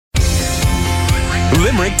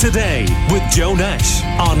Limerick Today with Joe Nash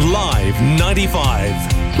on Live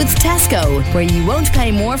 95. With Tesco, where you won't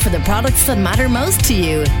pay more for the products that matter most to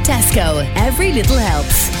you. Tesco, every little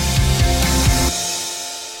helps.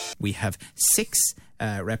 We have 6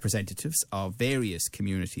 representatives of various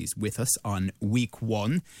communities with us on week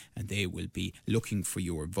 1, and they will be looking for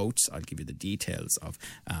your votes. I'll give you the details of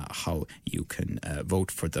how you can vote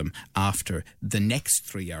for them after the next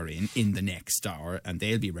 3 are in the next hour, and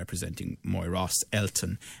they'll be representing Moyross,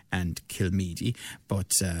 Elton and Kilmeedy.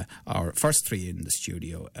 But our first 3 in the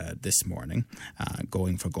studio this morning,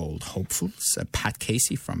 going for gold hopefuls, Pat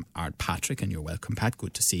Casey from Ardpatrick, and you're welcome, Pat.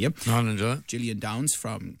 Good to see you. Morning, Joe. Gillian Downs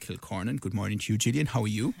from Kilcornan. Good morning to you, Gillian. How are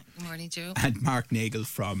you? Good morning, Joe. And Mark Nagel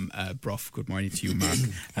from Bruff. Good morning to you, Mark.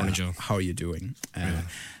 Morning, Joe. How are you doing?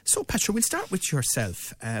 So, Patrick, we'll start with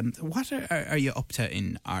yourself. What are you up to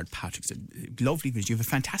in Ardpatrick? It's a lovely village. You have a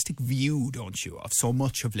fantastic view, don't you, of so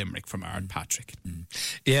much of Limerick from Ardpatrick.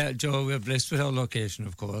 Yeah, Joe, we're blessed with our location,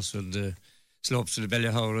 of course, with the slopes of the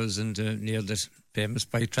Ballyhowers and near the famous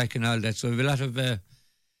bike track and all that. So we have a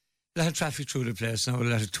lot of traffic through the place now, a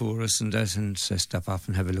lot of tourists and that, and stop off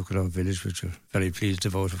and have a look at our village, which we're very pleased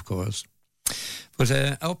about, of course. But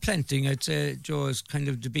our planting, I'd say, Joe, is kind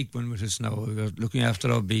of the big one with us now. We're looking after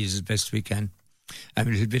our bees as best we can. I'm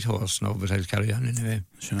a little bit hoarse now, but I'll carry on anyway.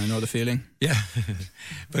 Sure, I know the feeling. Yeah.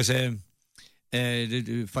 But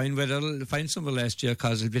the fine summer last year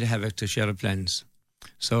caused a bit of havoc to share plants.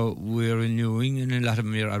 So we're renewing, and a lot of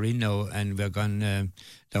them are in now, and we're gone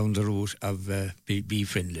down the route of bee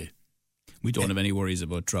friendly. We don't have any worries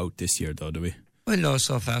about drought this year, though, do we? Well, no,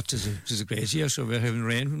 so far it is a great year, so we're having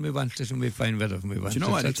rain when we want it, and we find weather when we want it. Do you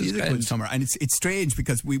know what? It is a good summer, and it's strange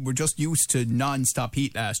because we were just used to non-stop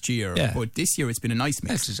heat last year, but this year it's been a nice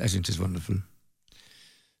mix. I think it's wonderful.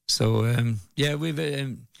 So,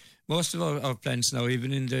 we've most of our plants now,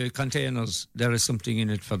 even in the containers, there is something in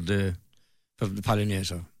it for the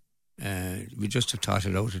pollinator. We just have thought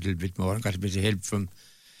it out a little bit more and got a bit of help from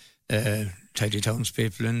Tidy Towns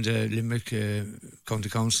people and Limerick County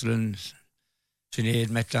Council and Sinead,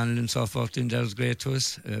 Matt Donald and so forth in there was great to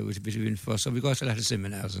us with a bit of info. So we got a lot of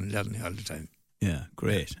seminars and learning all the time. Yeah,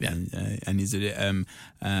 great. Yeah. And is it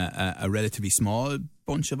a relatively small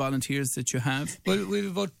bunch of volunteers that you have? Well, we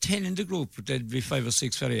have about 10 in the group, but there'd be 5 or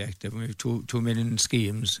 6 very active. We have two men in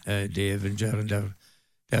schemes, Dave and Jaron.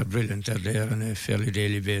 They're brilliant. They're there on a fairly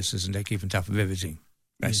daily basis, and they keep on top of everything.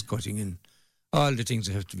 Grass cutting and all the things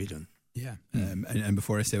that have to be done. Yeah. And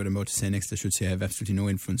before I say what I'm about to say next, I should say I have absolutely no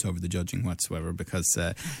influence over the judging whatsoever, because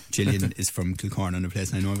Gillian is from Kilcornan, a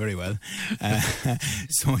place I know very well.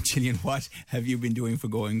 So, Gillian, what have you been doing for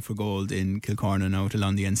going for gold in Kilcornan out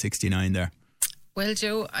along the N69 there? Well,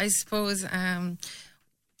 Joe, I suppose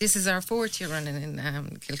this is our 4th year running in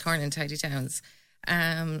Kilcornan Tidy Towns.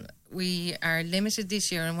 We are limited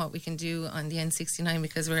this year on what we can do on the N69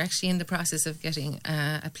 because we're actually in the process of getting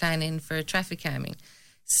a plan in for traffic calming.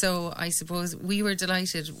 So I suppose we were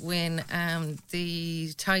delighted when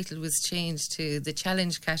the title was changed to the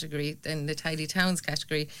challenge category than the Tidy Towns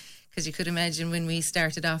category, because you could imagine when we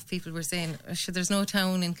started off, people were saying, there's no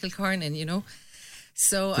town in Kilcornan, you know.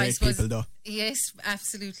 So great I suppose, people, though. Yes,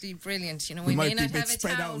 absolutely brilliant. You know, We we may might be not a bit have a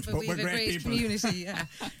spread town, out, but but we we're have a great great people. community. Yeah.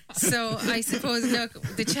 So I suppose, look,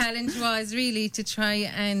 the challenge was really to try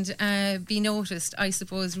and be noticed. I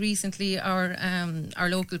suppose recently our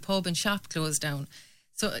local pub and shop closed down.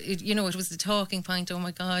 So, it was the talking point, oh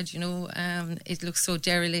my God, it looks so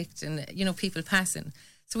derelict and, people passing.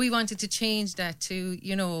 So we wanted to change that to,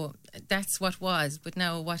 that's what was, but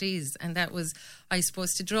now what is. And that was, I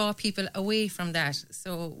suppose, to draw people away from that.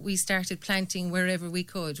 So we started planting wherever we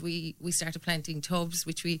could. We started planting tubs,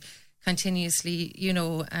 which we continuously,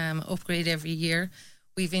 upgrade every year.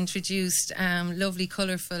 We've introduced lovely,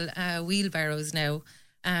 colourful wheelbarrows now.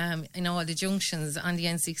 In all the junctions on the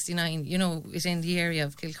N69, within the area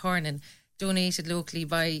of Kilcornan, donated locally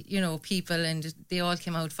by, people, and they all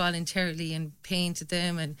came out voluntarily and painted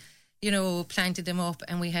them and, planted them up.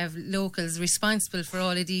 And we have locals responsible for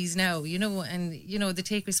all of these now, and, they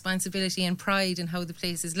take responsibility and pride in how the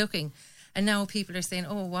place is looking. And now people are saying,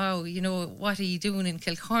 oh, wow, what are you doing in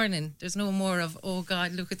Kilcornan? There's no more of, oh,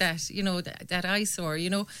 God, look at that, that eyesore,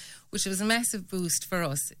 which was a massive boost for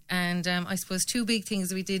us. And I suppose 2 big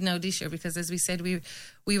things we did now this year, because as we said,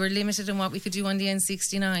 we were limited in what we could do on the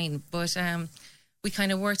N69, but we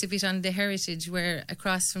kind of worked a bit on the heritage, where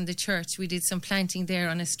across from the church we did some planting there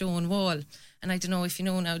on a stone wall. And I don't know if you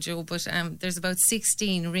know now, Joe, but there's about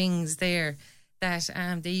 16 rings there that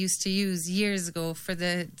they used to use years ago for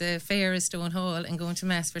the fair of Stonehall and going to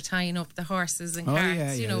mass for tying up the horses and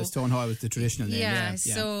carts. You know, the Stonehall was the traditional name. Yeah,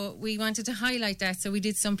 so we wanted to highlight that. So we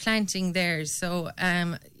did some planting there. So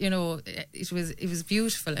you know, it was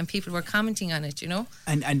beautiful, and people were commenting on it. You know,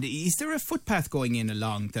 and is there a footpath going in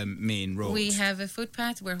along the main road? We have a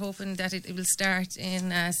footpath. We're hoping that it will start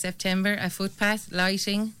in September. A footpath,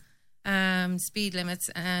 lighting. Speed limits,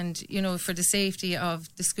 and you know, for the safety of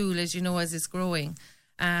the school, as you know, as it's growing.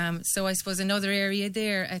 So I suppose another area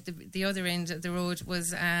there at the other end of the road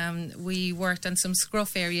was we worked on some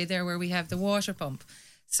scruff area there where we have the water pump.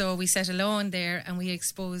 So we set a lawn there and we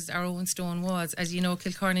exposed our own stone walls. As you know,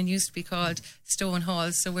 Kilcornan used to be called Stone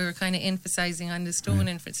Halls, so we were kind of emphasising on the stone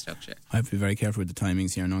infrastructure. I have to be very careful with the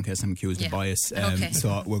timings here, in case I'm accused of bias. Okay.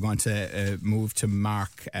 So we're going to move to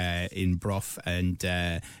Mark in Bruff, and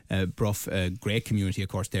Bruff, a great community, of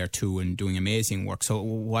course, there too, and doing amazing work. So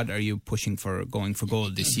what are you pushing for going for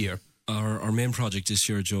gold this year? Our main project this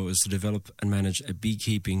year, Joe, is to develop and manage a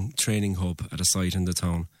beekeeping training hub at a site in the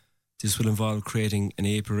town. This will involve creating an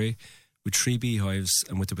apiary with 3 beehives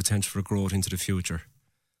and with the potential for growth into the future.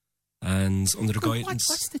 And under the guidance...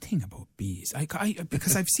 What's the thing about bees?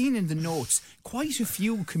 Because I've seen in the notes, quite a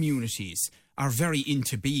few communities are very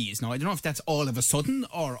into bees. Now, I don't know if that's all of a sudden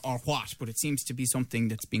or what, but it seems to be something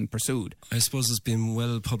that's being pursued. I suppose it's been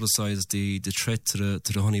well publicised, the threat to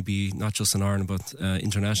the honeybee, not just in Ireland, but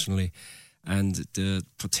internationally, and the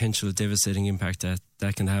potential devastating impact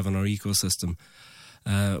that can have on our ecosystem.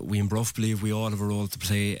 We in Bruff believe we all have a role to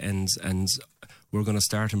play, and we're going to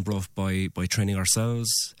start in Bruff by training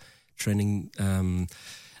ourselves, training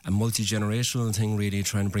a multi-generational thing, really,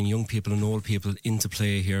 trying to bring young people and old people into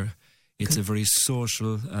play here. It's a very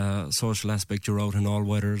social aspect. You're out in all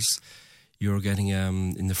weathers. You're getting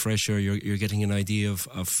in the fresh air. You're getting an idea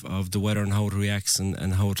of the weather and how it reacts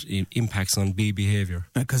and how it impacts on bee behaviour.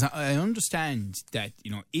 Because I understand that, you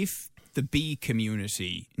know, if the bee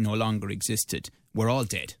community no longer existed, we're all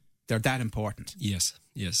dead. They're that important. Yes.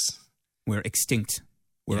 We're extinct.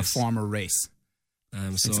 We're a former race.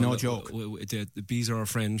 It's no joke. The bees are our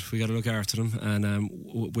friend. We got to look after them, and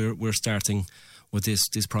we're starting with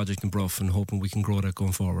this project in Bruff and hoping we can grow that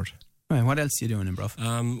going forward. Right, what else are you doing in Bruff?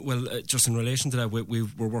 Just in relation to that,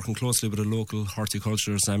 we're working closely with a local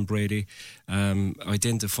horticulturist, Sam Brady,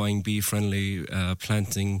 identifying bee-friendly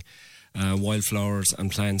planting, wildflowers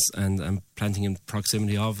and plants, and planting in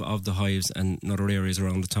proximity of the hives and in other areas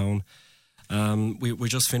around the town. We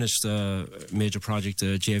just finished a major project,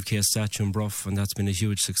 the JFK statue in Bruff, and that's been a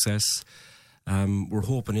huge success. We're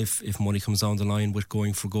hoping if money comes down the line with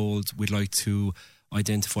going for gold, we'd like to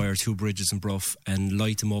identify our 2 bridges in Bruff and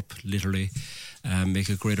light them up, literally, make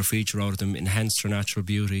a greater feature out of them, enhance their natural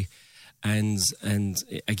beauty. And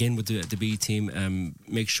again with the bee team,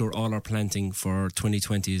 make sure all our planting for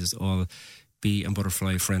 2020 is all bee and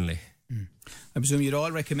butterfly friendly. I presume you'd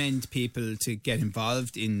all recommend people to get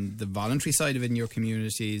involved in the voluntary side of it in your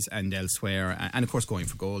communities and elsewhere, and of course going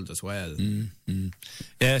for gold as well.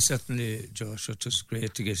 Yeah, certainly, Josh. It's just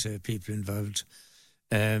great to get people involved.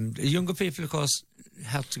 The younger people, of course,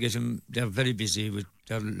 have to get them. They're very busy with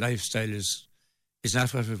their lifestyle. Is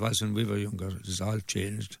not what it was when we were younger. It's all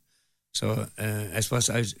changed. So I suppose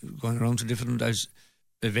I was going around to different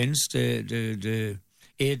events. The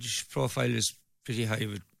age profile is pretty high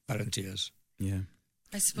with volunteers. Yeah.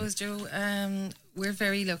 I suppose, Joe, we're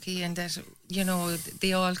very lucky in that, you know,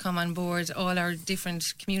 they all come on board, all our different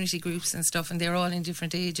community groups and stuff, and they're all in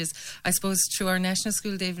different ages. I suppose through our national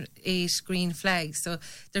school, they've 8 green flags, so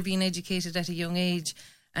they're being educated at a young age.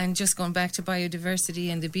 And just going back to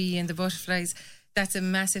biodiversity and the bee and the butterflies, that's a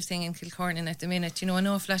massive thing in Kilcornan at the minute. You know, an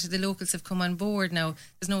awful lot of the locals have come on board now.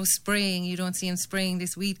 There's no spraying. You don't see them spraying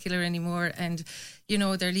this weed killer anymore. And, you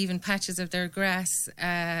know, they're leaving patches of their grass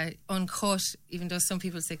uncut, even though some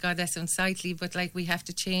people say, God, that's unsightly. But, like, we have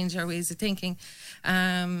to change our ways of thinking.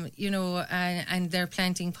 You know, and they're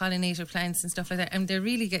planting pollinator plants and stuff like that. And they're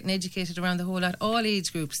really getting educated around the whole lot, all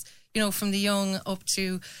age groups. You know, from the young up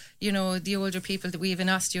to, you know, the older people. That we have an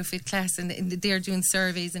osteofit class and they're doing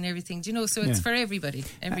surveys and everything. Do you know? So it's for everybody.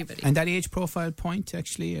 And that age profile point,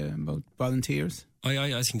 actually, about volunteers?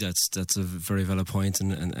 I think that's a very valid point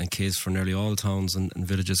and case for nearly all towns and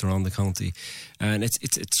villages around the county. And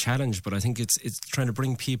it's a challenge, but I think it's trying to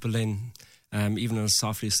bring people in, even on a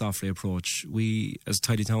softly approach. We, as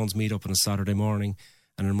Tidy Towns, meet up on a Saturday morning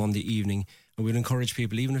and on a Monday evening, and we'd encourage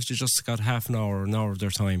people, even if they just got half an hour or an hour of their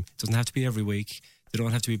time. It doesn't have to be every week. They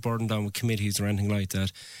don't have to be burdened down with committees or anything like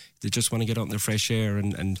that. They just want to get out in the fresh air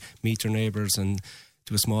and meet their neighbours and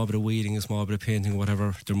do a small bit of weeding, a small bit of painting,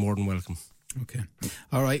 whatever. They're more than welcome. Okay.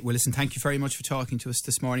 All right. Well, listen, thank you very much for talking to us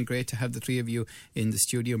this morning. Great to have the three of you in the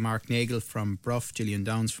studio. Mark Nagel from Bruff, Gillian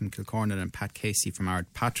Downs from Kilcornan and Pat Casey from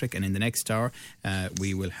Ard Patrick. And in the next hour,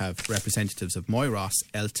 we will have representatives of Moyross,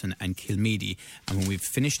 Elton and Kilmeedy. And when we've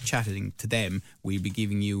finished chatting to them, we'll be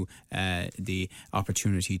giving you the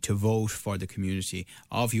opportunity to vote for the community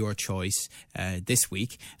of your choice this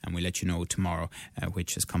week. And we'll let you know tomorrow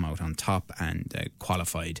which has come out on top and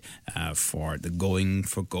qualified for the Going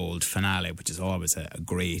for Gold finale, which is always a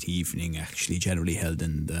great evening, actually generally held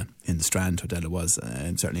in the Strand Hotel. It was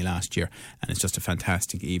certainly last year, and it's just a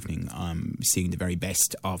fantastic evening seeing the very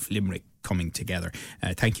best of Limerick coming together.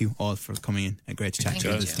 Thank you all for coming in. Great to chat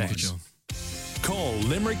to you this morning. Thank you, Joe. Call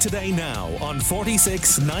Limerick today now on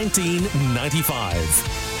 46 19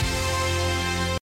 95.